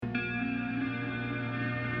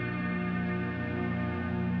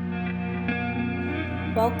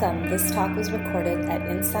Welcome. This talk was recorded at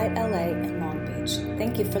Insight LA in Long Beach.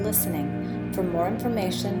 Thank you for listening. For more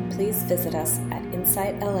information, please visit us at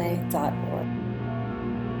insightla.org.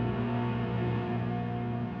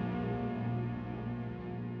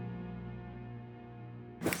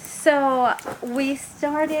 So we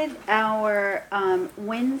started our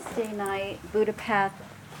Wednesday night Buddha Path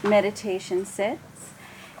meditation sits,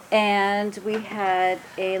 and we had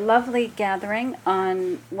a lovely gathering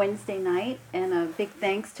on Wednesday night, and a big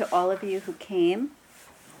thanks to all of you who came.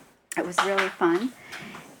 It was really fun.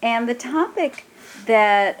 And the topic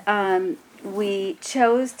that we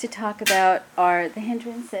chose to talk about are the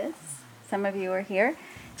hindrances. Some of you are here.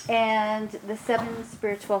 And the 7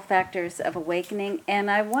 spiritual factors of awakening.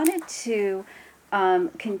 And I wanted to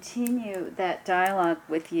continue that dialogue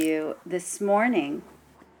with you this morning.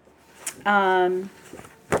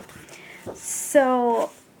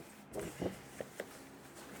 So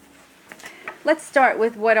let's start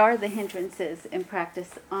with what are the hindrances in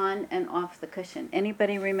practice on and off the cushion.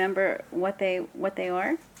 Anybody remember what they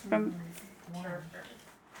are? From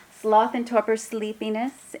sloth and torpor,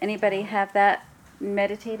 sleepiness. Anybody have that?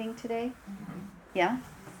 Meditating today? Yeah?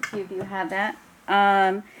 A few of you have that.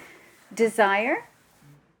 Desire?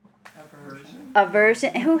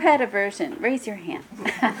 Aversion. Who had aversion? Raise your hand.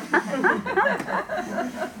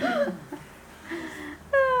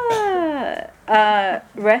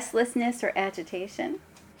 Restlessness or agitation?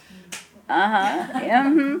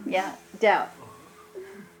 Yeah. Doubt.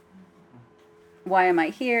 Why am I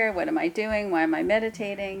here? What am I doing? Why am I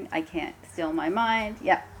meditating? I can't still my mind.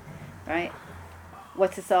 Yeah. Right?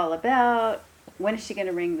 What's this all about? When is she going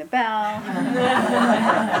to ring the bell?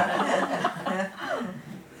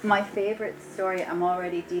 My favorite story, I'm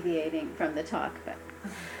already deviating from the talk, but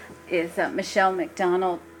is Michelle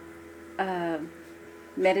McDonald,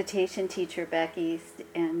 meditation teacher back east,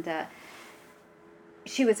 and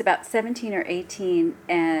she was about 17 or 18,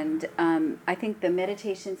 and I think the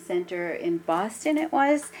meditation center in Boston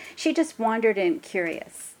she just wandered in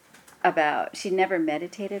curious about, she'd never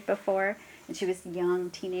meditated before, and she was a young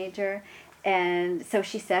teenager, and so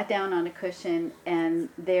she sat down on a cushion, and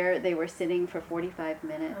there they were sitting for 45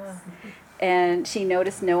 minutes, and she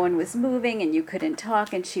noticed no one was moving, and you couldn't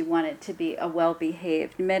talk, and she wanted to be a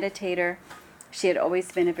well-behaved meditator. She had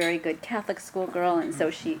always been a very good Catholic school girl, and so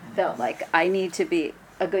she felt like, I need to be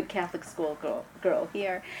a good Catholic school girl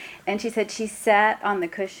here. And she said she sat on the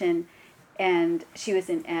cushion, and she was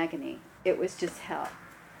in agony. It was just hell,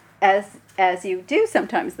 as you do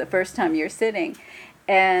sometimes the first time you're sitting.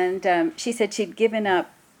 And she said she'd given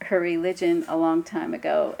up her religion a long time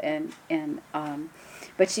ago,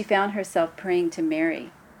 but she found herself praying to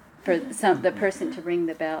Mary for the person to ring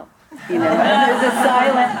the bell. You know, there's a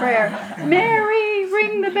silent prayer, Mary,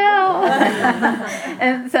 ring the bell.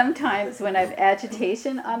 And sometimes when I have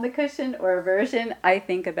agitation on the cushion or aversion, I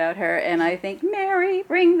think about her and I think, Mary,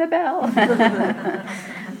 ring the bell.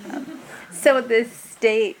 So this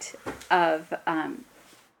state of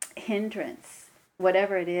hindrance,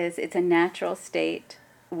 whatever it is, it's a natural state.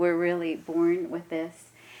 We're really born with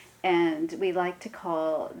this. And we like to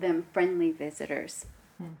call them friendly visitors.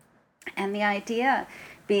 And the idea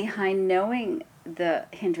behind knowing the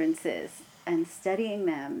hindrances and studying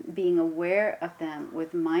them, being aware of them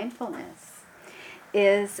with mindfulness,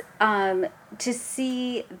 is to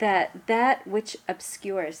see that which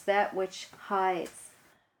obscures, that which hides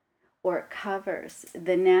or covers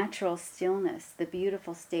the natural stillness, the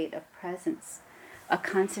beautiful state of presence, a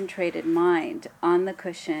concentrated mind on the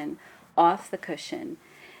cushion, off the cushion,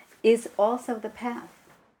 is also the path.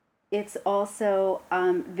 It's also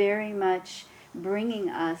very much bringing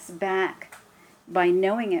us back, by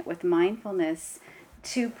knowing it with mindfulness,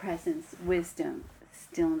 to presence, wisdom,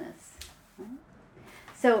 stillness. Right?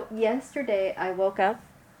 So yesterday I woke up,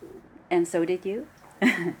 and so did you.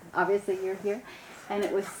 Obviously you're here. And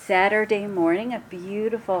it was Saturday morning, a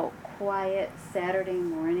beautiful, quiet Saturday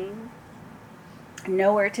morning.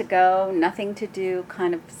 Nowhere to go, nothing to do,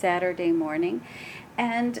 kind of Saturday morning.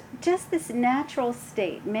 And just this natural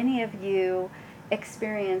state, many of you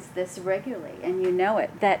experience this regularly, and you know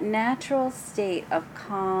it, that natural state of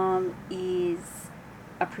calm, ease,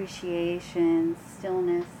 appreciation,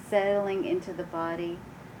 stillness, settling into the body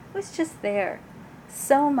was just there.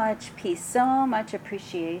 So much peace, so much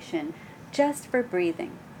appreciation, just for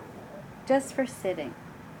breathing, just for sitting,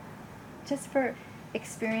 just for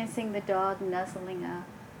experiencing the dog nuzzling up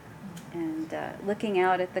and looking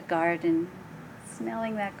out at the garden,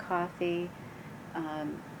 smelling that coffee.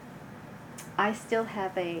 I still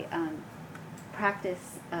have a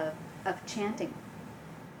practice of chanting.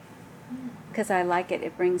 because I like it.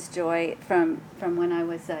 It brings joy from when I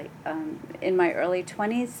was in my early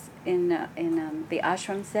 20s in the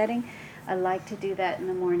ashram setting. I like to do that in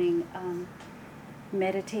the morning.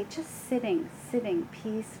 Meditate, just sitting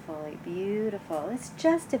peacefully, beautiful. It's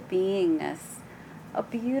just a beingness, a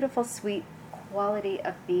beautiful, sweet quality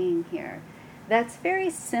of being here. That's very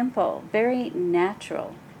simple, very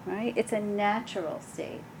natural, right? It's a natural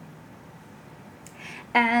state.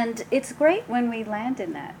 And it's great when we land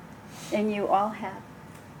in that. And you all have.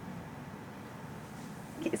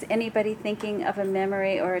 Is anybody thinking of a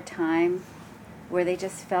memory or a time where they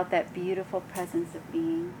just felt that beautiful presence of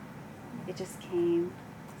being? It just came.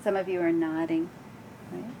 Some of you are nodding,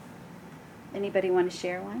 right? Anybody want to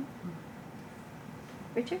share one?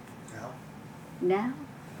 Richard? Now? Yeah,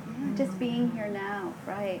 just being here now,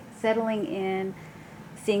 right? Settling in,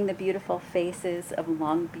 seeing the beautiful faces of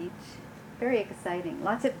Long Beach. Very exciting.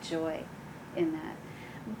 Lots of joy in that.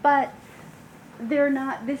 But they're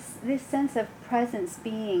not, this sense of presence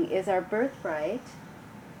being is our birthright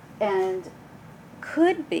and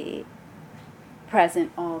could be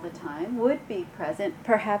present all the time, would be present,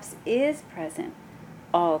 perhaps is present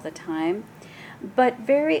all the time. But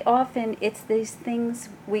very often it's these things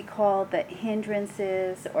we call the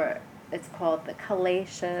hindrances, or it's called the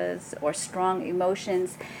kaleshas, or strong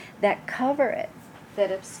emotions that cover it,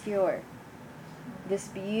 that obscure this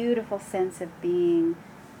beautiful sense of being,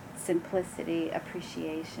 simplicity,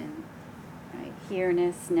 appreciation, right?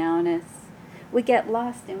 Here-ness, now-ness. We get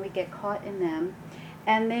lost and we get caught in them,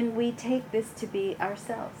 and then we take this to be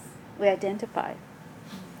ourselves. We identify,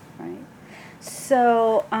 right?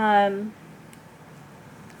 So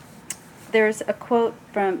there's a quote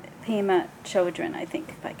from Pema Chodron, I think,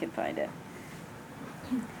 if I can find it.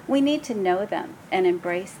 We need to know them and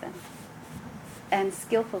embrace them and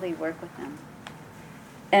skillfully work with them.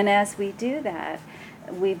 And as we do that,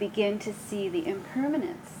 we begin to see the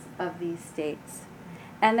impermanence of these states,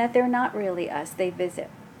 and that they're not really us. They visit,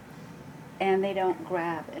 and they don't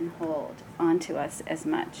grab and hold onto us as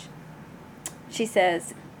much. She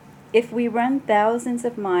says, if we run thousands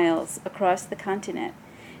of miles across the continent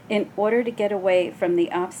in order to get away from the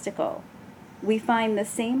obstacle, we find the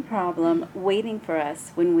same problem waiting for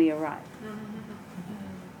us when we arrive.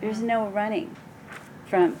 There's no running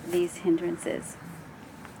from these hindrances.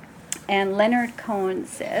 And Leonard Cohen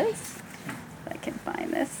says, if I can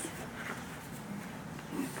find this,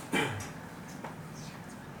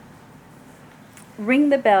 ring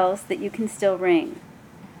the bells that you can still ring.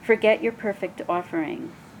 Forget your perfect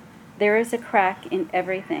offering. There is a crack in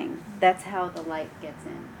everything. That's how the light gets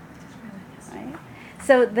in. Right?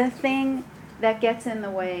 So the thing that gets in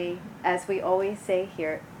the way, as we always say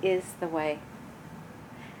here, is the way.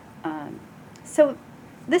 So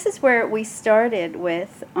this is where we started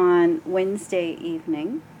with on Wednesday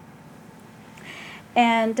evening.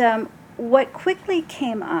 And what quickly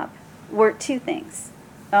came up were two things.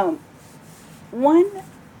 One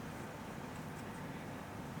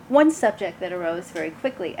subject that arose very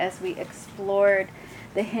quickly as we explored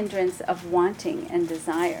the hindrance of wanting and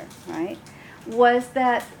desire, right, was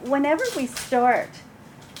that whenever we start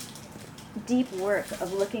deep work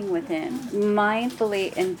of looking within,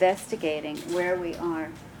 mindfully investigating where we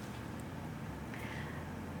are,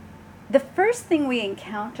 the first thing we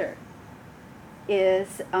encounter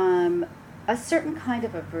is a certain kind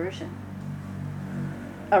of aversion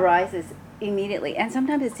arises immediately, and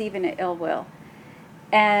sometimes it's even an ill will.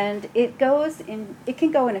 And it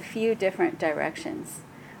can go in a few different directions.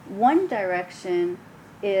 One direction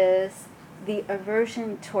is the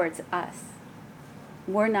aversion towards us.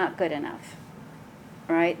 We're not good enough,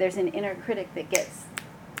 right? There's an inner critic that gets,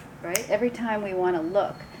 right? Every time we want to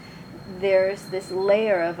look, there's this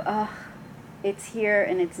layer of, it's here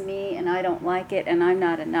and it's me and I don't like it and I'm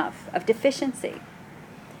not enough, of deficiency.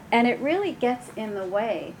 And it really gets in the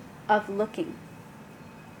way of looking.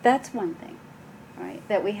 That's one thing, right,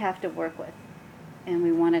 that we have to work with. And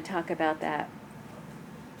we want to talk about that.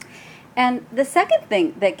 And the second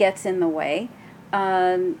thing that gets in the way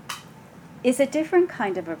is a different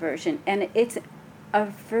kind of aversion. And it's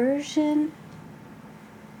aversion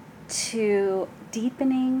to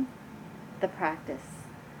deepening the practice.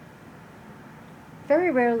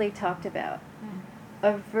 Very rarely talked about.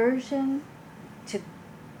 Aversion to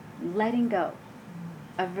letting go.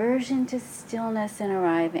 Aversion to stillness and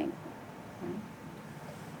arriving. Right?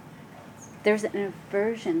 There's an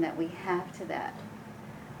aversion that we have to that.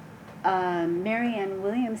 Marianne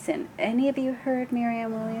Williamson. Any of you heard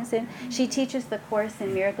Marianne Williamson? She teaches the Course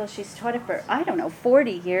in Miracles. She's taught it for,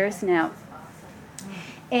 40 years now.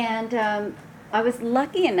 And I was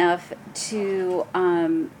lucky enough to,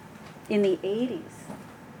 in the 80s,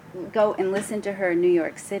 go and listen to her in New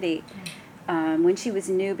York City when she was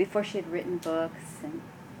new, before she had written books. And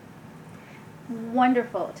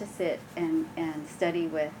wonderful to sit and study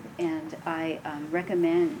with, and I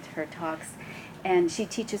recommend her talks. And she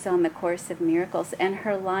teaches on the Course of Miracles, and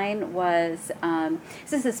her line was,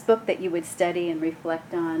 this is this book that you would study and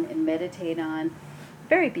reflect on and meditate on,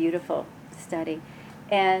 very beautiful study,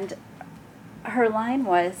 and her line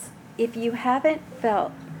was, if you haven't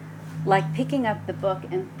felt like picking up the book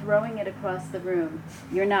and throwing it across the room,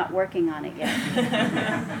 you're not working on it yet.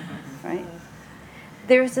 Right?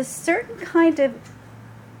 There's a certain kind of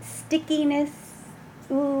stickiness,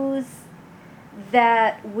 ooze,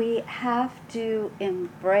 that we have to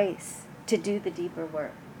embrace to do the deeper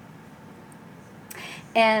work.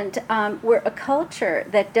 And we're a culture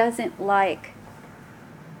that doesn't like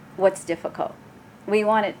what's difficult. We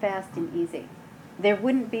want it fast and easy. There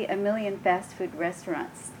wouldn't be a million fast food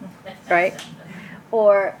restaurants, right?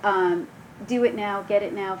 Or do it now, get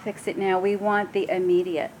it now, fix it now. We want the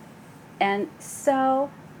immediate. And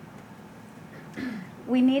so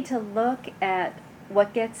we need to look at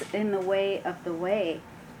what gets in the way of the way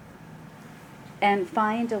and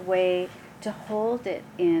find a way to hold it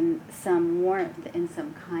in some warmth, in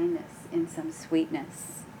some kindness, in some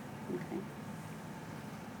sweetness. Okay?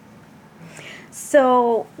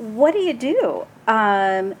 So what do you do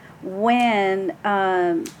when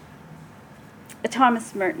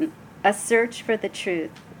Thomas Merton, a search for the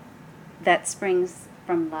truth that springs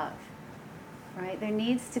from love, right? There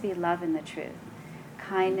needs to be love in the truth.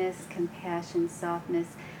 Kindness, compassion,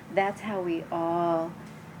 softness. That's how we all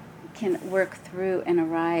can work through and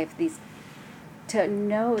arrive to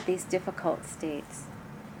know these difficult states.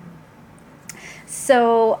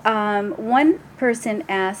 So one person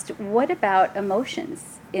asked, what about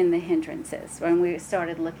emotions in the hindrances when we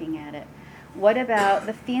started looking at it? What about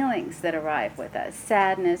the feelings that arrive with us?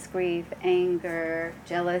 Sadness, grief, anger,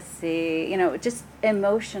 jealousy, just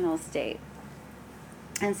emotional state.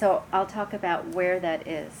 And so I'll talk about where that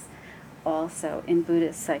is also in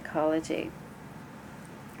Buddhist psychology.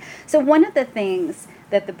 So one of the things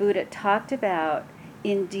that the Buddha talked about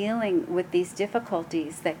in dealing with these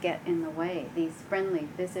difficulties that get in the way, these friendly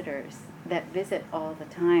visitors that visit all the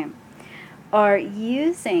time, are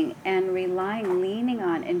using and relying, leaning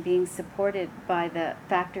on, and being supported by the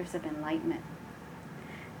factors of enlightenment.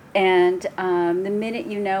 And the minute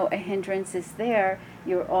you know a hindrance is there,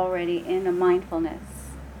 you're already in a mindfulness,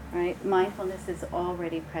 right? Mindfulness is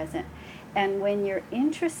already present. And when you're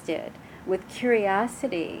interested with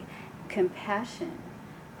curiosity, compassion,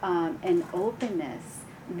 and openness,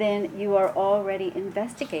 then you are already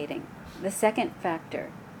investigating the second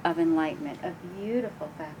factor of enlightenment, a beautiful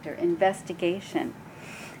factor, investigation.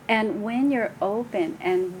 And when you're open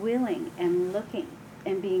and willing and looking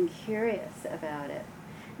and being curious about it,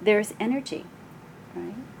 there's energy,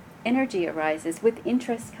 right? Energy arises. With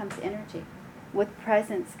interest comes energy. With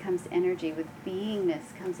presence comes energy. With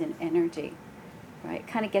beingness comes an energy, right?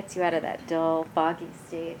 Kind of gets you out of that dull, foggy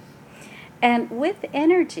state. And with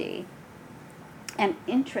energy and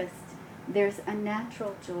interest, there's a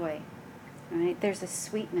natural joy, right? There's a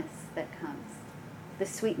sweetness that comes, the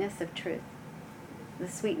sweetness of truth, the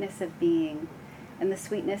sweetness of being, and the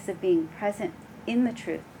sweetness of being present in the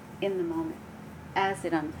truth, in the moment, as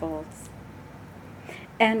it unfolds.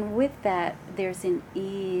 And with that, there's an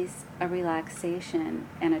ease, a relaxation,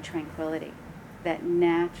 and a tranquility that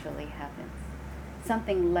naturally happens.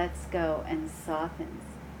 Something lets go and softens,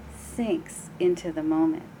 sinks into the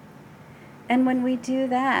moment. And when we do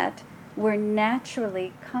that, we're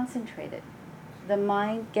naturally concentrated. The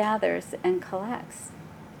mind gathers and collects.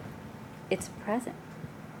 It's present.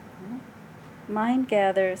 Right? Mind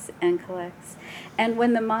gathers and collects. And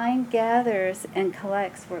when the mind gathers and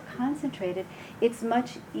collects, we're concentrated, it's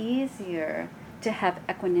much easier to have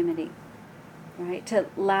equanimity, right? To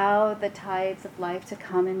allow the tides of life to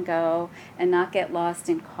come and go and not get lost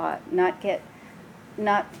and caught,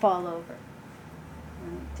 not fall over,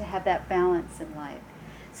 right? To have that balance in life.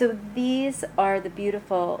 So these are the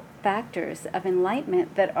beautiful factors of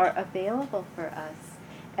enlightenment that are available for us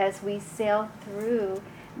as we sail through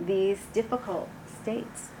these difficult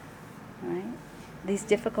states, right? These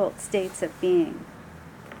difficult states of being.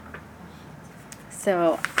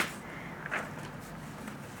 So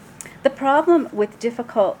the problem with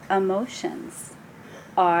difficult emotions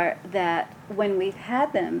are that when we've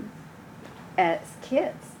had them as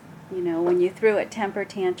kids, when you threw a temper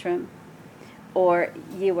tantrum, or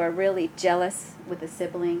you were really jealous with a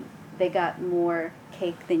sibling, they got more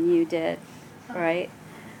cake than you did, right?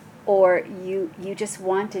 Or you just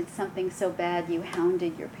wanted something so bad you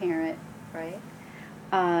hounded your parent, right?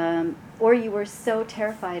 or you were so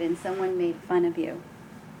terrified and someone made fun of you,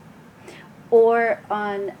 or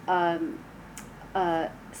on a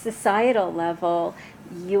societal level,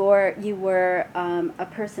 you were a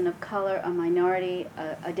person of color, a minority,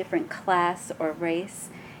 a different class or race,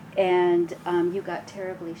 and you got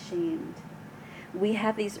terribly shamed. We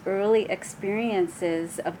have these early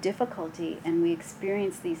experiences of difficulty, and we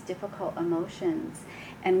experience these difficult emotions,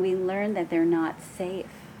 and we learn that they're not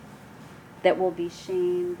safe, that we'll be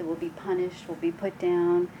shamed, that we'll be punished, we'll be put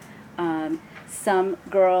down. Some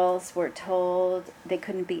girls were told they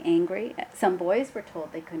couldn't be angry. Some boys were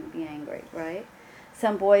told they couldn't be angry, right?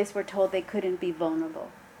 Some boys were told they couldn't be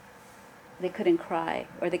vulnerable. They couldn't cry,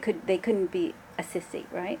 or they couldn't be a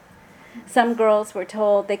sissy, right? Some girls were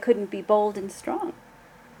told they couldn't be bold and strong,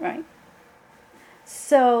 right?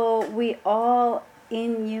 So we all,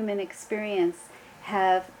 in human experience,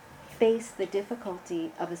 have faced the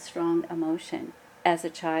difficulty of a strong emotion as a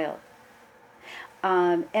child.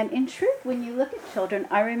 And in truth, when you look at children,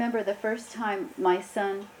 I remember the first time my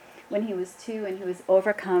son, when he was 2 and he was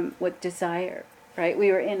overcome with desire, right?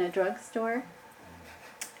 We were in a drugstore,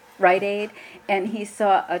 Rite Aid, and he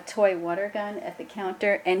saw a toy water gun at the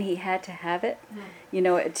counter, and he had to have it,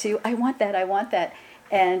 at 2. I want that.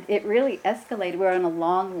 And it really escalated. We were on a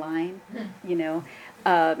long line, and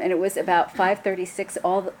it was about 5:36.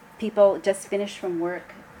 All the people just finished from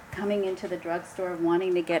work, coming into the drugstore,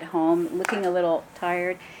 wanting to get home, looking a little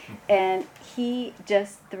tired, and he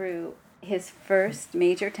just threw his first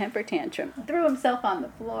major temper tantrum, threw himself on the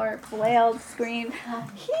floor, flailed, screamed.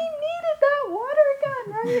 He needed that water gun,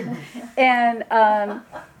 right? And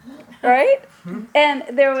right? And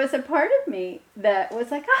there was a part of me that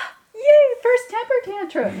was like, yay, first temper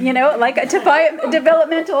tantrum, like a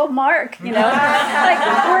developmental mark,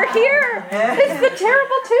 like, we're here. It's the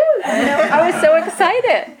terrible tooth. I was so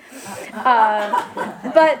excited.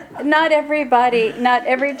 But not every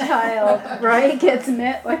child, right, gets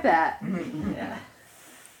met with that.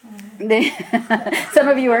 Some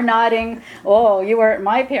of you are nodding, oh, you weren't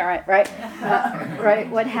my parent, right? Right,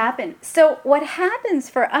 what happened? So what happens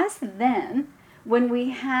for us then, when we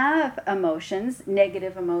have emotions,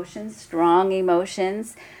 negative emotions, strong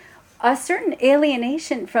emotions, a certain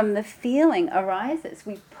alienation from the feeling arises.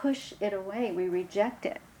 We push it away, we reject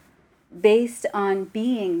it, based on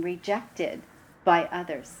being rejected by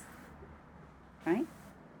others, right?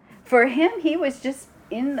 For him, he was just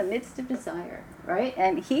in the midst of desire, right?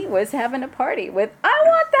 And he was having a party with, I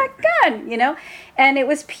want that gun, and it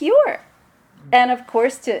was pure. And of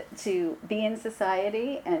course, to be in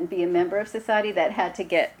society and be a member of society, that had to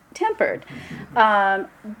get tempered.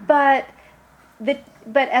 But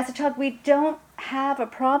as a child, we don't have a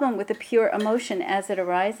problem with the pure emotion as it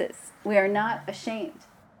arises. We are not ashamed.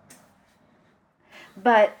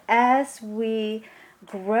 But as we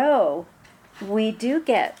grow, we do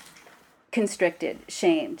get constricted,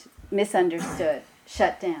 shamed, misunderstood,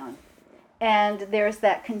 shut down. And there's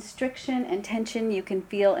that constriction and tension you can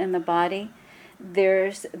feel in the body.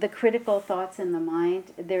 There's the critical thoughts in the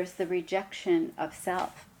mind. There's the rejection of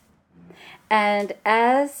self. And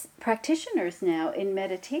as practitioners now in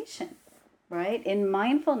meditation, right, in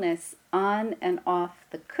mindfulness on and off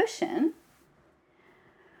the cushion,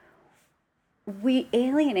 we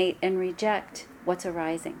alienate and reject what's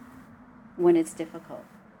arising when it's difficult.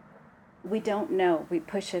 We don't know. We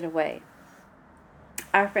push it away.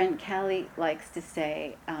 Our friend Callie likes to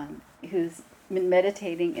say, who's been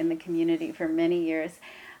meditating in the community for many years,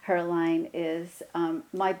 her line is,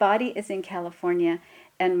 my body is in California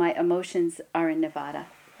and my emotions are in Nevada.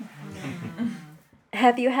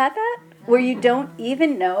 Have you had that? Where you don't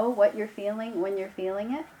even know what you're feeling when you're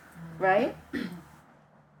feeling it, right?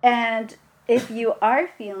 And if you are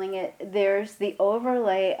feeling it, there's the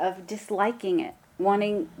overlay of disliking it,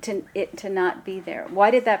 wanting it to not be there.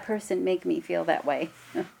 Why did that person make me feel that way?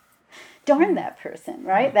 Darn that person,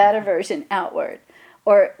 right? That aversion outward.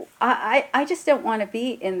 Or I just don't want to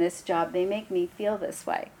be in this job. They make me feel this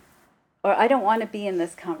way. Or I don't want to be in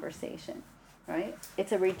this conversation, right?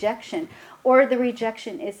 It's a rejection. Or the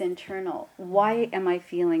rejection is internal. Why am I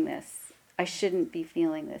feeling this? I shouldn't be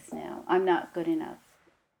feeling this now. I'm not good enough.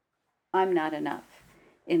 I'm not enough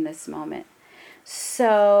in this moment.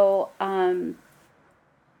 So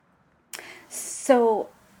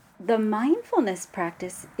the mindfulness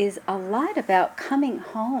practice is a lot about coming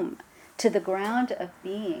home to the ground of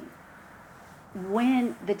being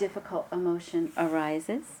when the difficult emotion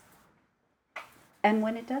arises and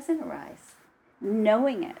when it doesn't arise.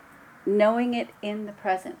 Knowing it in the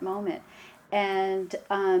present moment. And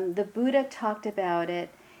the Buddha talked about it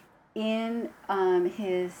in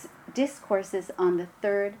his discourses on the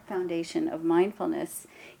third foundation of mindfulness,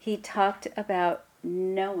 he talked about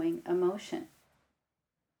knowing emotion,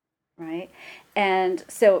 right? And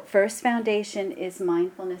so first foundation is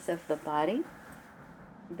mindfulness of the body,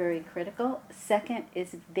 very critical. Second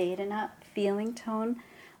is Vedana, feeling tone.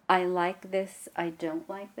 I like this, I don't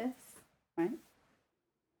like this, right?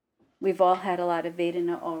 We've all had a lot of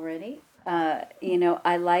Vedana already. I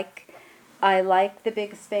like the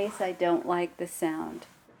big space, I don't like the sound,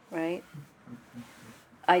 right?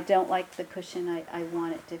 I don't like the cushion, I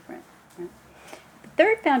want it different. Right? The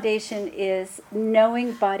third foundation is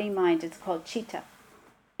knowing body-mind. It's called Chitta.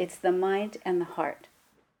 It's the mind and the heart,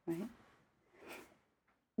 right?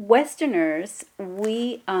 Westerners,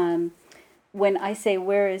 we, when I say,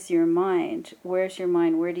 where is your mind? Where's your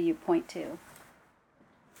mind? Where do you point to?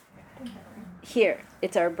 Here.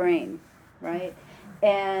 It's our brain, right?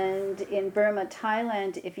 And in Burma,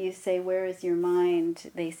 Thailand, if you say, where is your mind?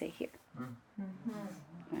 They say here.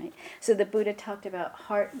 Mm-hmm. Right? So the Buddha talked about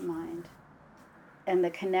heart and mind and the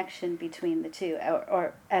connection between the two,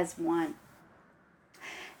 or as one.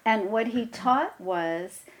 And what he taught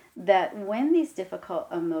was that when these difficult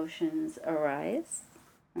emotions arise,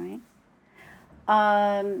 right,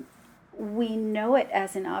 we know it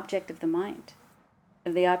as an object of the mind,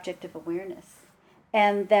 the object of awareness,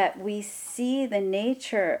 and that we see the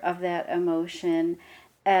nature of that emotion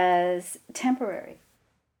as temporary,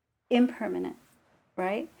 impermanent,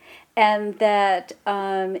 right? And that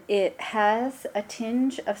it has a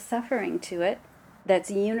tinge of suffering to it,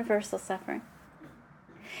 that's universal suffering.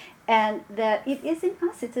 And that it isn't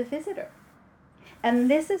us, it's a visitor. And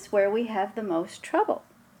this is where we have the most trouble,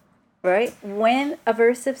 right? When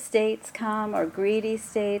aversive states come, or greedy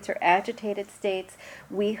states, or agitated states,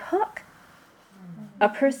 we hook. A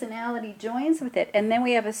personality joins with it, and then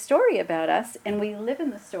we have a story about us, and we live in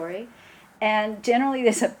the story, and generally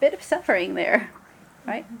there's a bit of suffering there,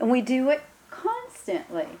 right? And we do it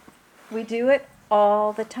constantly. We do it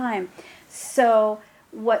all the time. So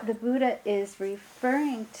what the Buddha is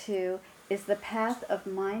referring to is the path of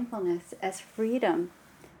mindfulness as freedom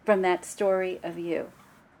from that story of you,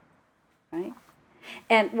 right?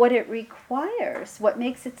 And what it requires, what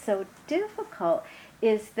makes it so difficult,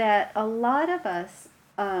 is that a lot of us,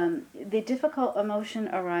 the difficult emotion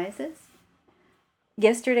arises.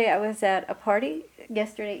 Yesterday I was at a party,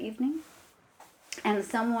 yesterday evening, and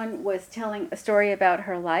someone was telling a story about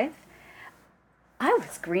her life. I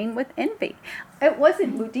was green with envy. It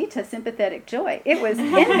wasn't mudita, sympathetic joy. It was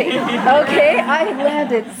envy. Okay? I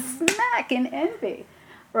landed smack in envy,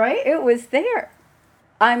 right? It was there.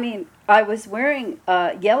 I mean, I was wearing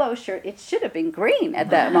a yellow shirt. It should have been green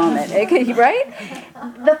at that moment, right?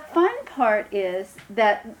 The fun part is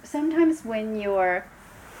that sometimes when you're,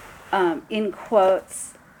 in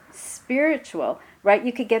quotes, spiritual, right,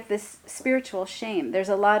 you could get this spiritual shame. There's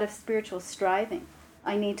a lot of spiritual striving.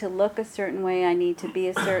 I need to look a certain way. I need to be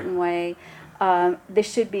a certain way.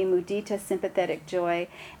 This should be mudita, sympathetic joy.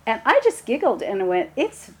 And I just giggled and went,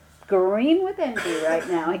 it's green with envy right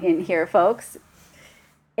now in here, folks.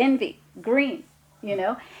 Envy, green,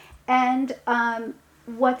 And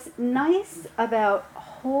what's nice about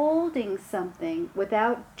holding something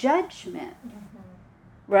without judgment,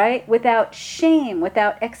 right? Without shame,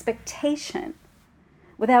 without expectation,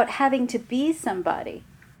 without having to be somebody,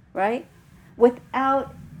 right?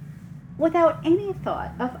 Without any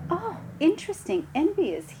thought of, oh, interesting,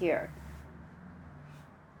 envy is here.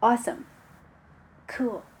 Awesome.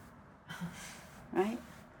 Cool. Right?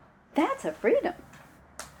 That's a freedom.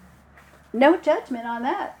 No judgment on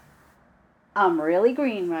that. I'm really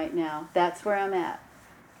green right now. That's where I'm at.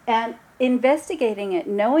 And investigating it,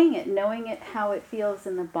 knowing it how it feels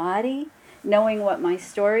in the body, knowing what my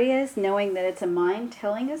story is, knowing that it's a mind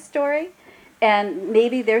telling a story, and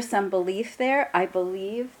maybe there's some belief there. I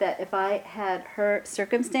believe that if I had her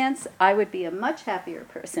circumstance, I would be a much happier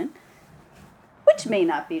person, which may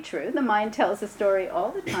not be true. The mind tells a story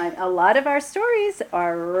all the time. A lot of our stories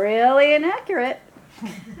are really inaccurate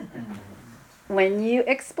when you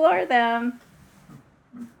explore them.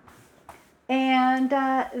 And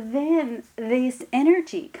then this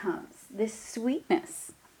energy comes, this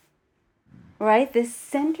sweetness, right? This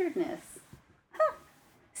centeredness.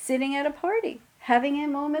 Sitting at a party, having a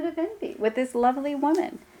moment of envy with this lovely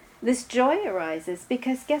woman. This joy arises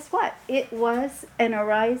because guess what? It was an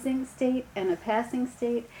arising state and a passing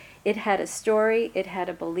state. It had a story. It had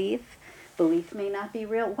a belief. Belief may not be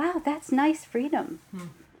real. Wow, that's nice freedom.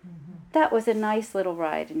 That was a nice little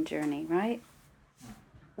ride and journey, right?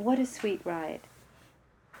 What a sweet ride.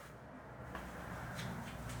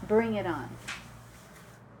 Bring it on.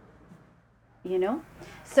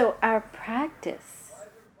 So our practice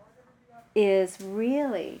is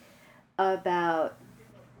really about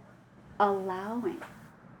allowing,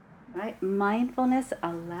 right? Mindfulness,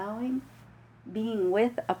 allowing, being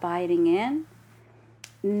with, abiding in,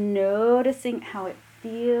 noticing how it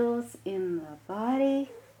feels in the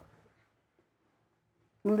body,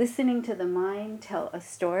 listening to the mind tell a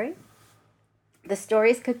story. The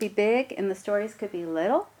stories could be big and the stories could be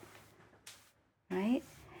little, right?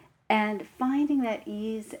 And finding that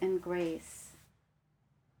ease and grace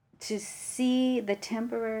to see the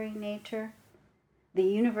temporary nature, the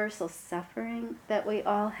universal suffering that we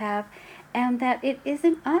all have, and that it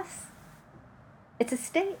isn't us. It's a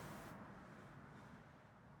state.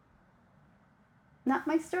 Not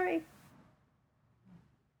my story.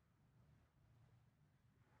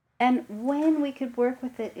 And when we could work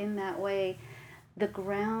with it in that way, the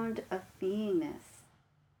ground of beingness,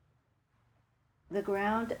 the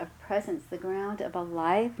ground of presence, the ground of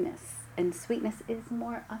aliveness and sweetness is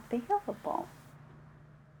more available.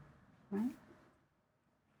 Right?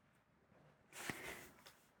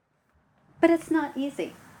 But it's not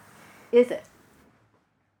easy, is it?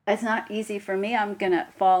 It's not easy for me. I'm going to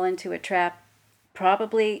fall into a trap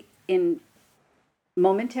probably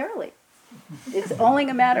momentarily. It's only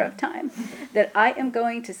a matter of time that I am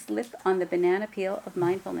going to slip on the banana peel of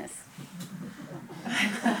mindfulness.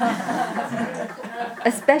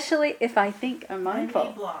 Especially if I think I'm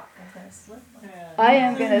mindful. I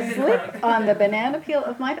am going to slip on the banana peel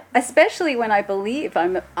of mindfulness, especially when I believe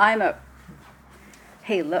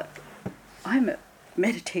hey, look, I'm a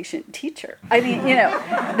meditation teacher. I mean,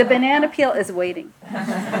 the banana peel is waiting,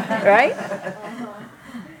 right?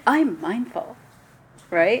 I'm mindful,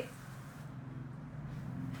 right?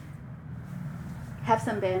 Have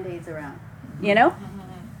some Band-Aids around,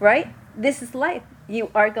 right? This is life.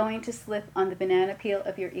 You are going to slip on the banana peel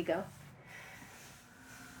of your ego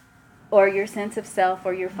or your sense of self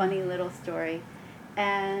or your funny little story.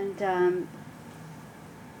 And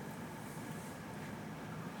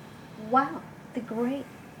wow, the great,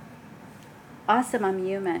 awesome, I'm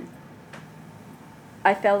human.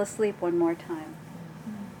 I fell asleep one more time.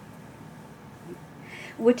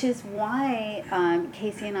 Which is why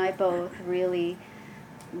Casey and I both really,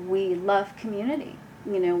 we love community.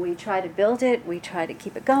 We try to build it, we try to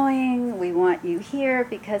keep it going, we want you here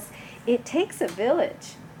because it takes a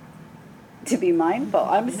village to be mindful.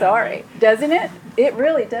 I'm sorry, doesn't it? It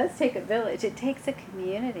really does take a village. It takes a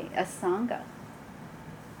community, a sangha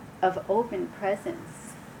of open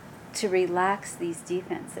presence to relax these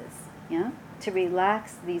defenses, to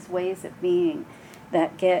relax these ways of being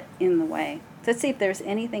that get in the way. Let's see if there's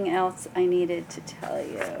anything else I needed to tell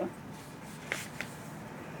you.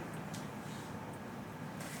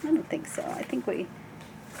 I don't think so. I think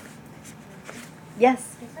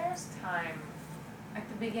Yes? The first time,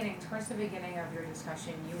 towards the beginning of your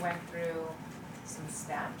discussion, you went through some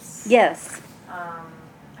steps. Yes.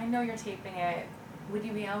 I know you're taping it. Would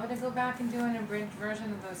you be able to go back and do an abridged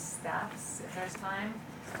version of those steps if there's time?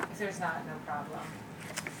 If there's not, no problem.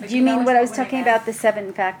 But Do you mean what I was talking about, the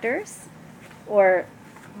 7 factors? Or?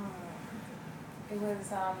 It was,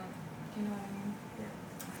 do you know what I mean?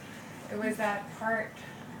 Yeah. It was that part,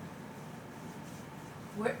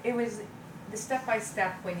 it was the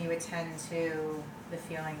step-by-step when you attend to the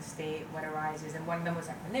feeling state, what arises, and one of them was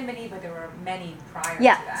equanimity, but there were many prior to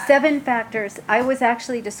that. 7 factors. I was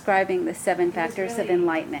actually describing the 7 factors of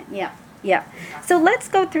enlightenment. Yeah. So let's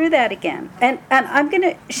go through that again. And I'm going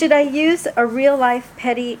to, should I use a real-life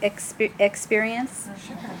petty experience?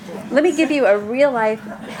 Sure. Let me give you a real-life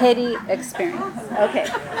petty experience. Okay.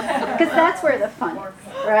 Because that's where the fun is,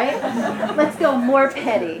 right? Let's go more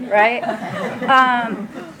petty, right?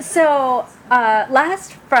 So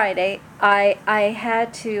last Friday, I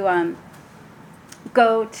had to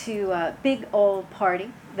go to a big old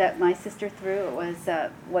party that my sister threw. It was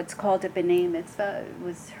what's called a B'nai Mitzvah. It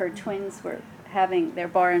was her twins were having their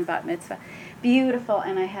bar and bat mitzvah. Beautiful,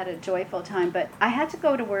 and I had a joyful time. But I had to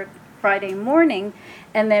go to work Friday morning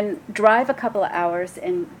and then drive a couple of hours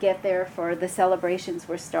and get there for the celebrations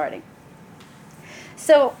were starting.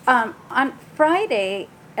 So on Friday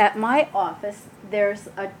at my office, there's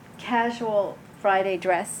a casual Friday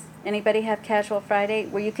dress. Anybody have casual Friday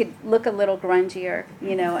where you could look a little grungier,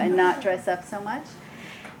 and not dress up so much?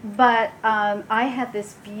 But I had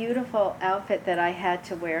this beautiful outfit that I had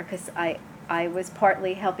to wear because I was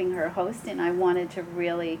partly helping her host and I wanted to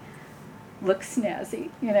really look snazzy,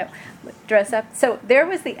 dress up. So there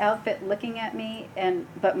was the outfit looking at me,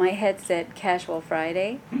 but my head said Casual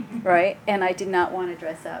Friday, right? And I did not want to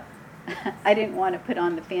dress up. I didn't want to put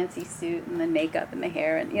on the fancy suit and the makeup and the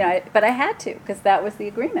hair, and but I had to because that was the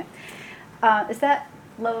agreement. Is that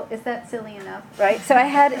low, is that silly enough? Right? So I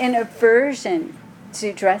had an aversion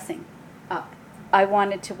to dressing up. I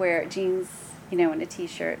wanted to wear jeans, and a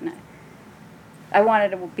t-shirt, and I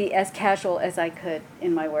wanted to be as casual as I could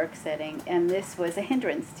in my work setting, and this was a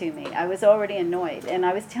hindrance to me. I was already annoyed, and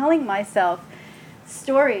I was telling myself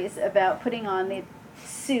stories about putting on the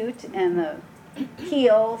suit and the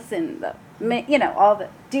heels and all the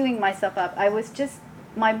doing myself up.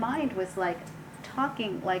 My mind was like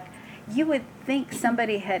talking like you would think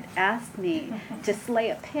somebody had asked me to slay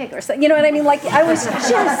a pig or something. You know what I mean? Like I was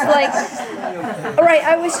just like, right,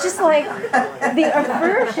 I was just like the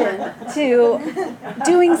aversion to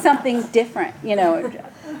doing something different, It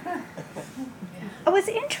was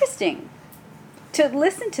interesting to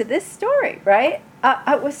listen to this story, right?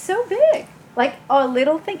 It was so big, like a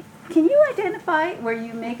little thing. Can you identify where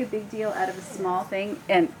you make a big deal out of a small thing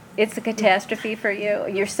and it's a catastrophe for you?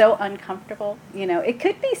 You're so uncomfortable, It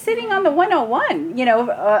could be sitting on the 101,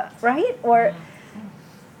 right? Or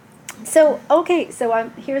so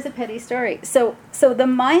here's a petty story. So the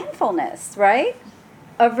mindfulness, right?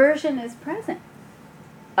 Aversion is present.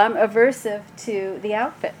 I'm aversive to the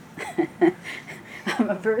outfit. I'm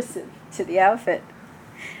aversive to the outfit,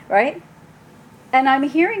 right? And I'm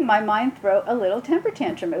hearing my mind throw a little temper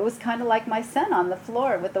tantrum. It was kind of like my son on the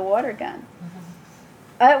floor with the water gun.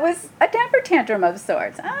 It was a temper tantrum of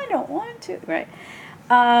sorts. I don't want to, right?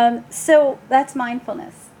 So that's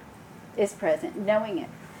mindfulness is present, knowing it.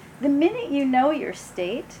 The minute you know your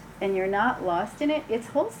state and you're not lost in it, it's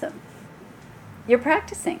wholesome. You're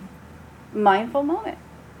practicing. Mindful moment.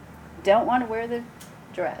 Don't want to wear the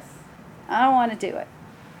dress. I don't want to do it.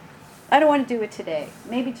 I don't want to do it today.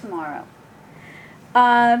 Maybe tomorrow.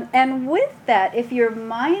 And with that, if you're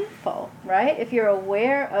mindful, right, if you're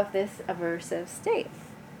aware of this aversive state,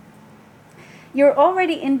 you're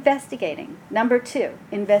already investigating. Number 2,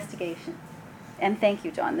 investigation. And thank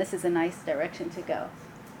you, John. This is a nice direction to go.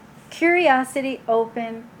 Curiosity,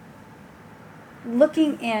 open,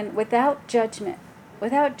 looking in without judgment,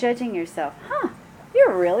 without judging yourself. You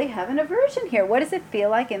really have an aversion here. What does it feel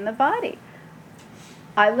like in the body?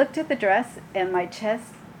 I looked at the dress and my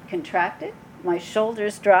chest contracted. My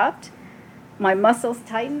shoulders dropped. My muscles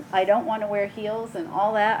tightened. I don't want to wear heels and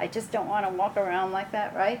all that. I just don't want to walk around like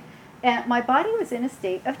that, right? And my body was in a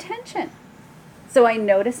state of tension. So I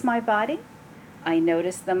noticed my body. I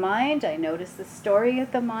noticed the mind. I noticed the story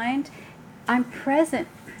of the mind. I'm present.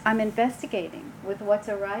 I'm investigating with what's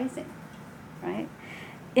arising, right?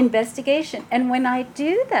 Investigation. And when I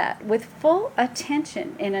do that with full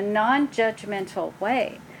attention in a non-judgmental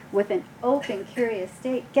way, with an open, curious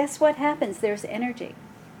state, guess what happens? There's energy.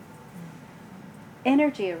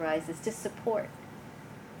 Energy arises to support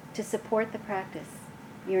the practice.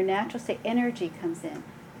 Your natural state, energy comes in,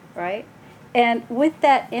 right? And with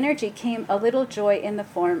that energy came a little joy in the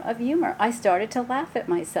form of humor. I started to laugh at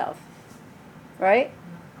myself, right?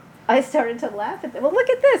 I started to laugh at well, look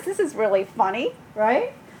at this. This is really funny,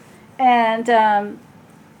 right? And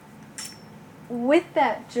with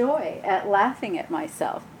that joy at laughing at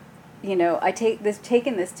myself,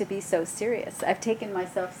 taken this to be so serious. I've taken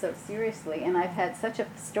myself so seriously, and I've had such a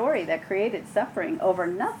story that created suffering over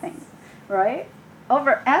nothing, right?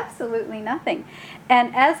 Over absolutely nothing.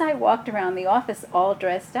 And as I walked around the office all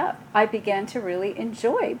dressed up, I began to really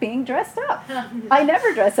enjoy being dressed up. I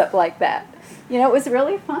never dress up like that. It was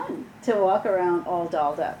really fun to walk around all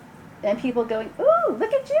dolled up. And people going, ooh,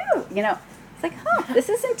 look at you. It's like, this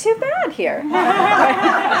isn't too bad here.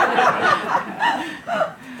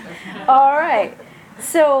 All right.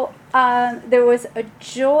 So there was a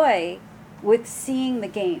joy with seeing the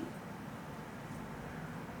game,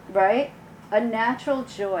 right? A natural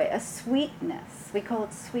joy, a sweetness. We call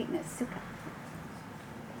it sweetness, sukha.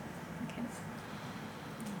 Okay.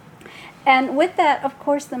 And with that, of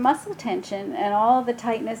course, the muscle tension and all the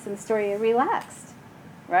tightness and story relaxed,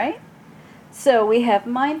 right? So we have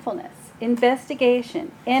mindfulness,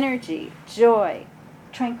 investigation, energy, joy,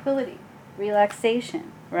 tranquility,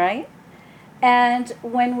 relaxation, right? And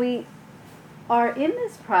when we are in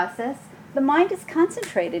this process, the mind is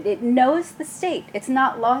concentrated. It knows the state. It's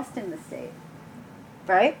not lost in the state,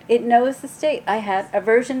 right? It knows the state.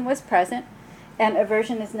 Aversion was present, and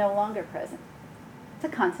aversion is no longer present. It's a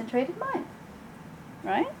concentrated mind,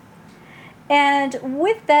 right? And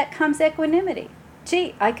with that comes equanimity.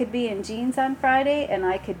 Gee, I could be in jeans on Friday, and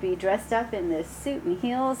I could be dressed up in this suit and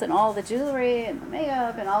heels and all the jewelry and the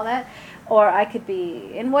makeup and all that, or I could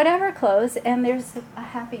be in whatever clothes, and there's a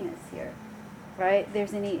happiness here, right?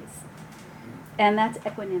 There's an ease. And that's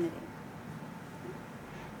equanimity.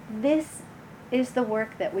 This is the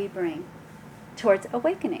work that we bring towards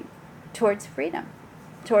awakening, towards freedom,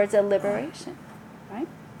 towards a liberation, right?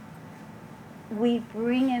 We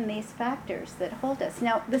bring in these factors that hold us.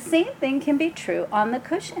 Now, the same thing can be true on the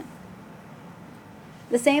cushion.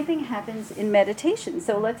 The same thing happens in meditation.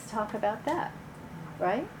 So let's talk about that,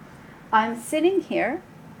 right? I'm sitting here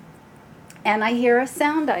and I hear a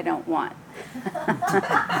sound I don't want.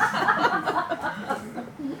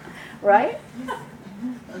 Right?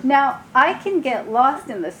 Now, I can get lost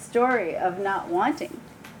in the story of not wanting,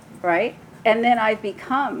 right? And then I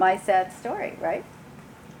become my sad story, right?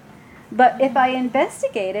 But if I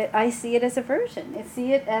investigate it, I see it as aversion. I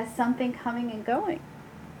see it as something coming and going.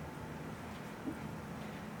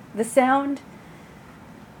 The sound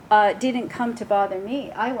didn't come to bother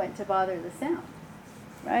me. I went to bother the sound,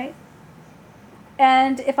 right?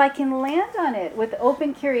 And if I can land on it with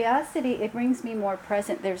open curiosity, it brings me more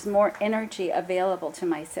present. There's more energy available to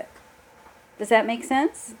myself. Does that make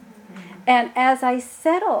sense? And as I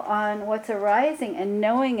settle on what's arising and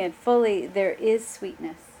knowing it fully, there is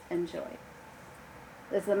sweetness and joy.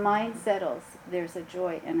 As the mind settles, there's a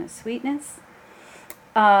joy and a sweetness.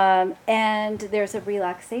 And there's a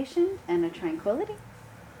relaxation and a tranquility.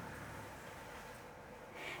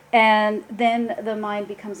 And then the mind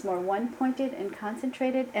becomes more one-pointed and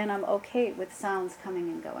concentrated, and I'm okay with sounds coming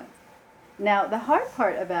and going. Now, the hard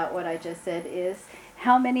part about what I just said is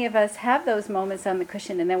how many of us have those moments on the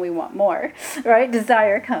cushion and then we want more, right?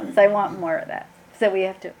 Desire comes. I want more of that. So we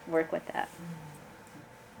have to work with that.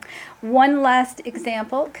 One last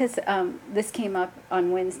example, because this came up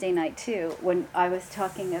on Wednesday night too, when I was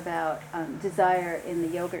talking about desire in the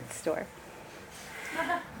yogurt store.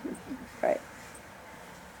 Right.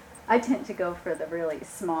 I tend to go for the really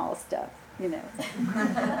small stuff, you know.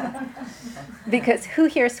 Because who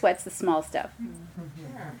here sweats the small stuff?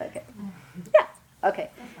 Okay. Yeah.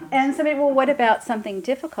 Okay. And somebody, well, what about something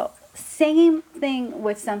difficult? Same thing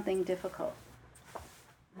with something difficult.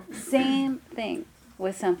 Same thing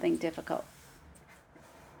with something difficult.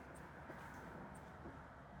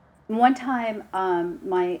 One time,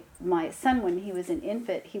 my son, when he was an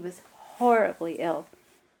infant, he was horribly ill.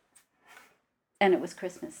 And it was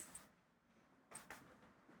Christmas.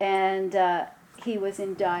 And he was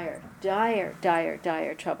in dire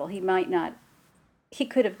trouble. He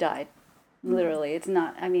could have died, literally. It's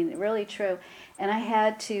not, really true. And I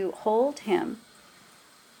had to hold him.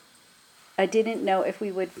 I didn't know if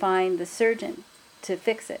we would find the surgeon to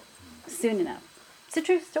fix it soon enough. It's a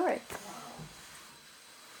true story.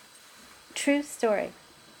 True story.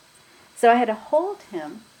 So I had to hold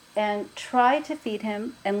him and try to feed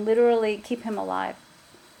him and literally keep him alive.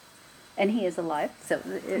 And he is alive, so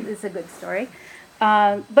it's a good story.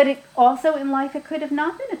 But it also in life, it could have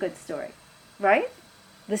not been a good story, right?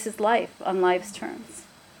 This is life on life's terms.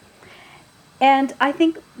 And I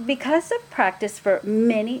think because of practice for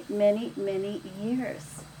many, many, many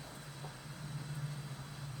years,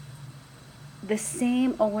 the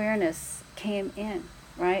same awareness came in,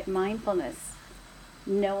 right? Mindfulness,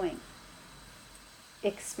 knowing,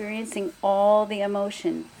 experiencing all the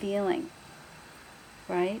emotion, feeling,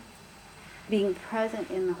 right? Being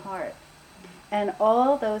present in the heart. And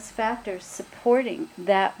all those factors supporting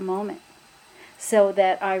that moment so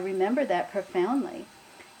that I remember that profoundly,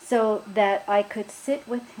 so that I could sit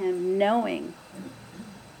with him knowing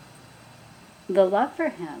the love for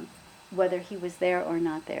him, whether he was there or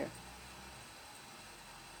not there.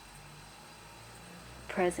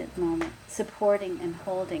 Present moment, supporting and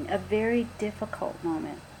holding a very difficult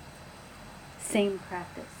moment. Same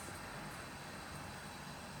practice.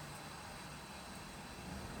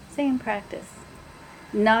 Same practice.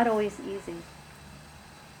 Not always easy.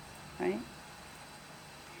 Right?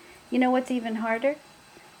 You know what's even harder?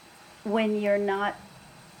 When you're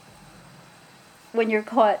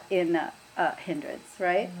caught in a hindrance,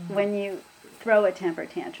 right? Mm-hmm. When you throw a temper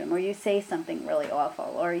tantrum, or you say something really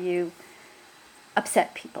awful, or you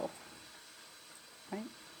upset people, right?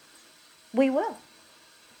 We will.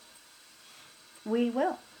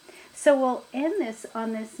 So we'll end this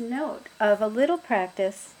on this note of a little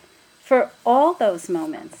practice for all those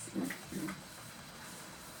moments.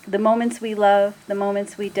 The moments we love, the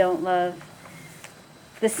moments we don't love,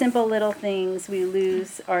 the simple little things we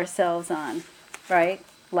lose ourselves on, right?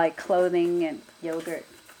 Like clothing and yogurt,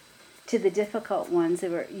 to the difficult ones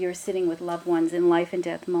where you're sitting with loved ones in life and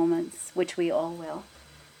death moments, which we all will.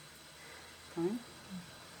 Right?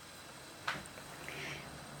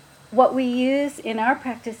 What we use in our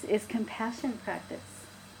practice is compassion practice.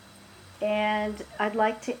 And I'd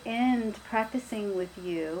like to end practicing with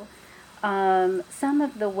you some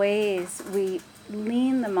of the ways we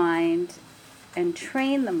lean the mind and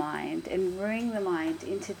train the mind and bring the mind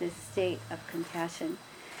into this state of compassion.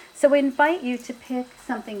 So we invite you to pick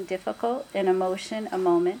something difficult, an emotion, a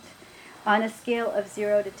moment. On a scale of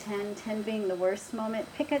 0 to 10, 10 being the worst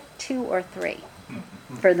moment, pick a 2 or 3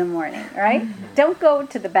 for the morning, right? Don't go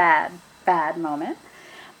to the bad moment.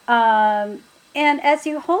 And as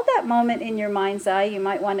you hold that moment in your mind's eye, you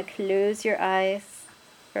might want to close your eyes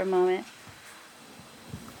for a moment.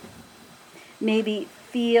 Maybe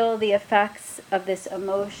feel the effects of this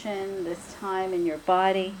emotion, this time in your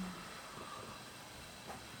body.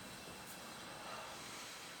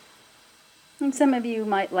 And some of you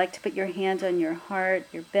might like to put your hand on your heart,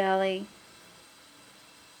 your belly.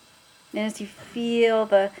 And as you feel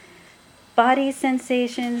the body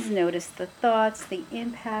sensations, notice the thoughts, the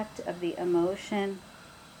impact of the emotion.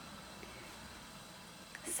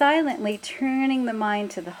 Silently turning the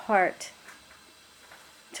mind to the heart,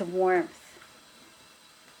 to warmth,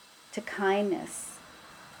 to kindness,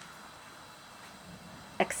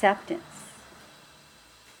 acceptance.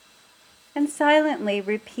 And silently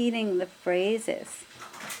repeating the phrases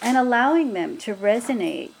and allowing them to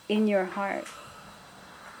resonate in your heart.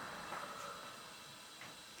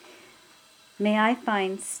 May I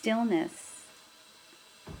find stillness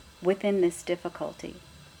within this difficulty.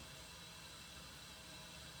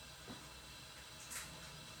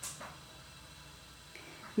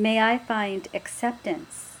 May I find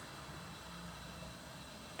acceptance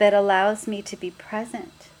that allows me to be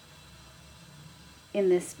present in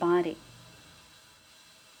this body.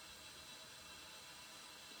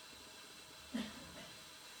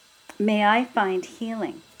 May I find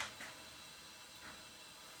healing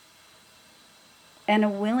and a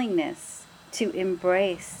willingness to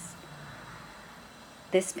embrace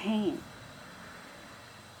this pain.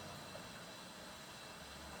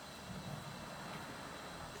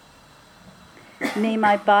 May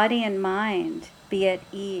my body and mind be at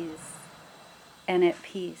ease and at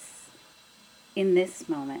peace in this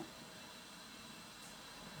moment.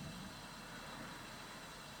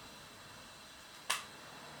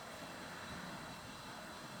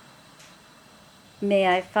 May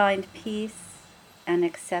I find peace and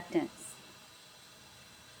acceptance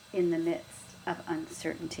in the midst of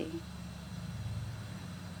uncertainty.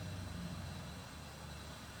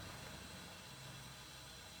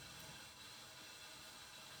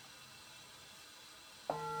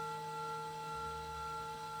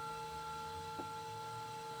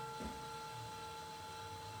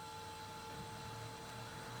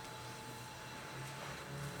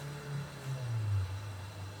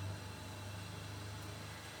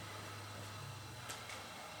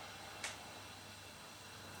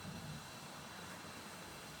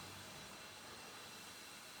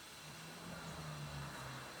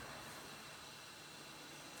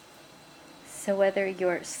 So whether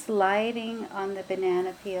you're sliding on the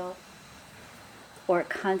banana peel or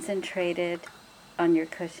concentrated on your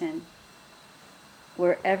cushion,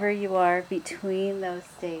 wherever you are between those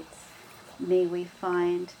states, may we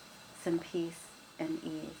find some peace and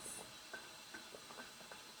ease.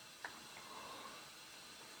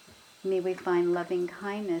 May we find loving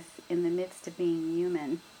kindness in the midst of being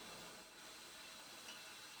human.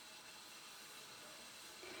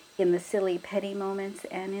 In the silly, petty moments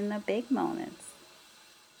and in the big moments.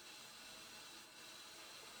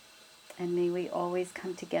 And may we always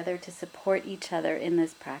come together to support each other in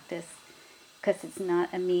this practice, because it's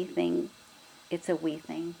not a me thing, it's a we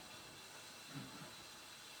thing.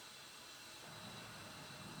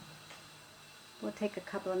 We'll take a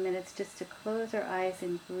couple of minutes just to close our eyes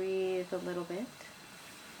and breathe a little bit.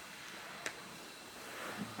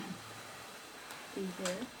 Be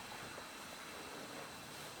here.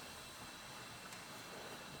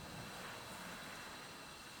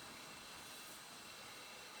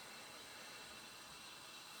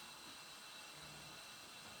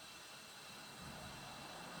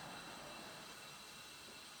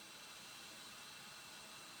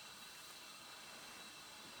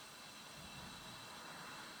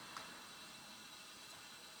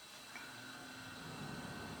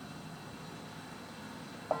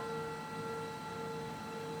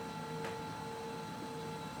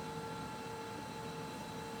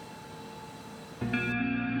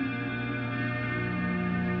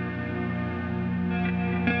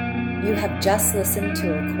 You have just listened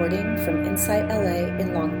to a recording from Insight LA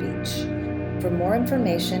in Long Beach. For more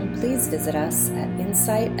information, please visit us at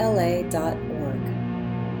insightla.org.